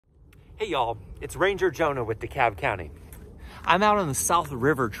Hey y'all, it's Ranger Jonah with DeKalb County. I'm out on the South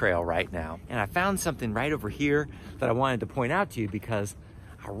River Trail right now, and I found something right over here that I wanted to point out to you because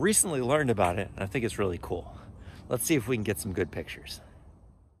I recently learned about it and I think it's really cool. Let's see if we can get some good pictures.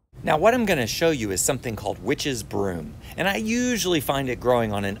 Now what I'm gonna show you is something called witch's broom, and I usually find it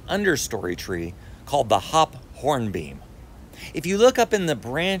growing on an understory tree called the hop hornbeam. If you look up in the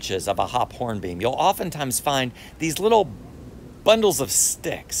branches of a hop hornbeam, you'll oftentimes find these little bundles of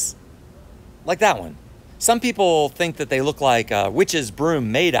sticks, like that one. Some people think that they look like a witch's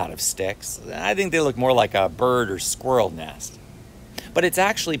broom made out of sticks. I think they look more like a bird or squirrel nest. But it's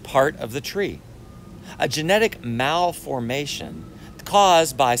actually part of the tree. A genetic malformation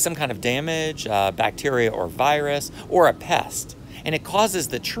caused by some kind of damage, bacteria or virus, or a pest. And it causes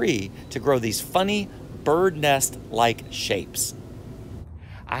the tree to grow these funny bird nest-like shapes.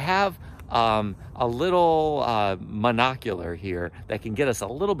 I have a little monocular here that can get us a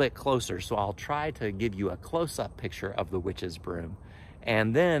little bit closer, so I'll try to give you a close-up picture of the witch's broom.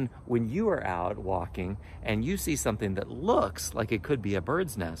 And then when you are out walking and you see something that looks like it could be a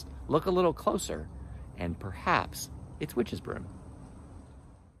bird's nest, look a little closer and perhaps it's witch's broom.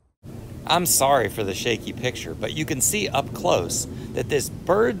 I'm sorry for the shaky picture, but you can see up close that this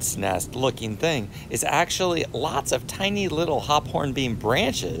bird's nest looking thing is actually lots of tiny little hop hornbeam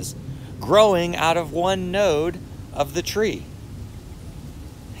branches growing out of one node of the tree.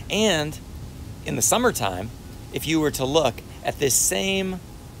 And in the summertime, if you were to look at this same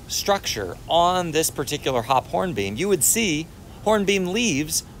structure on this particular hop hornbeam, you would see hornbeam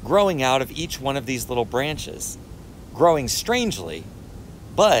leaves growing out of each one of these little branches, growing strangely,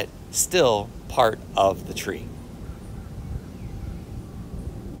 but still part of the tree.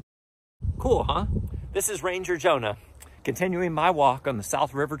 Cool, huh? This is Ranger Jonah, continuing my walk on the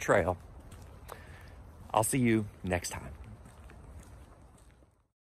South River Trail. I'll see you next time.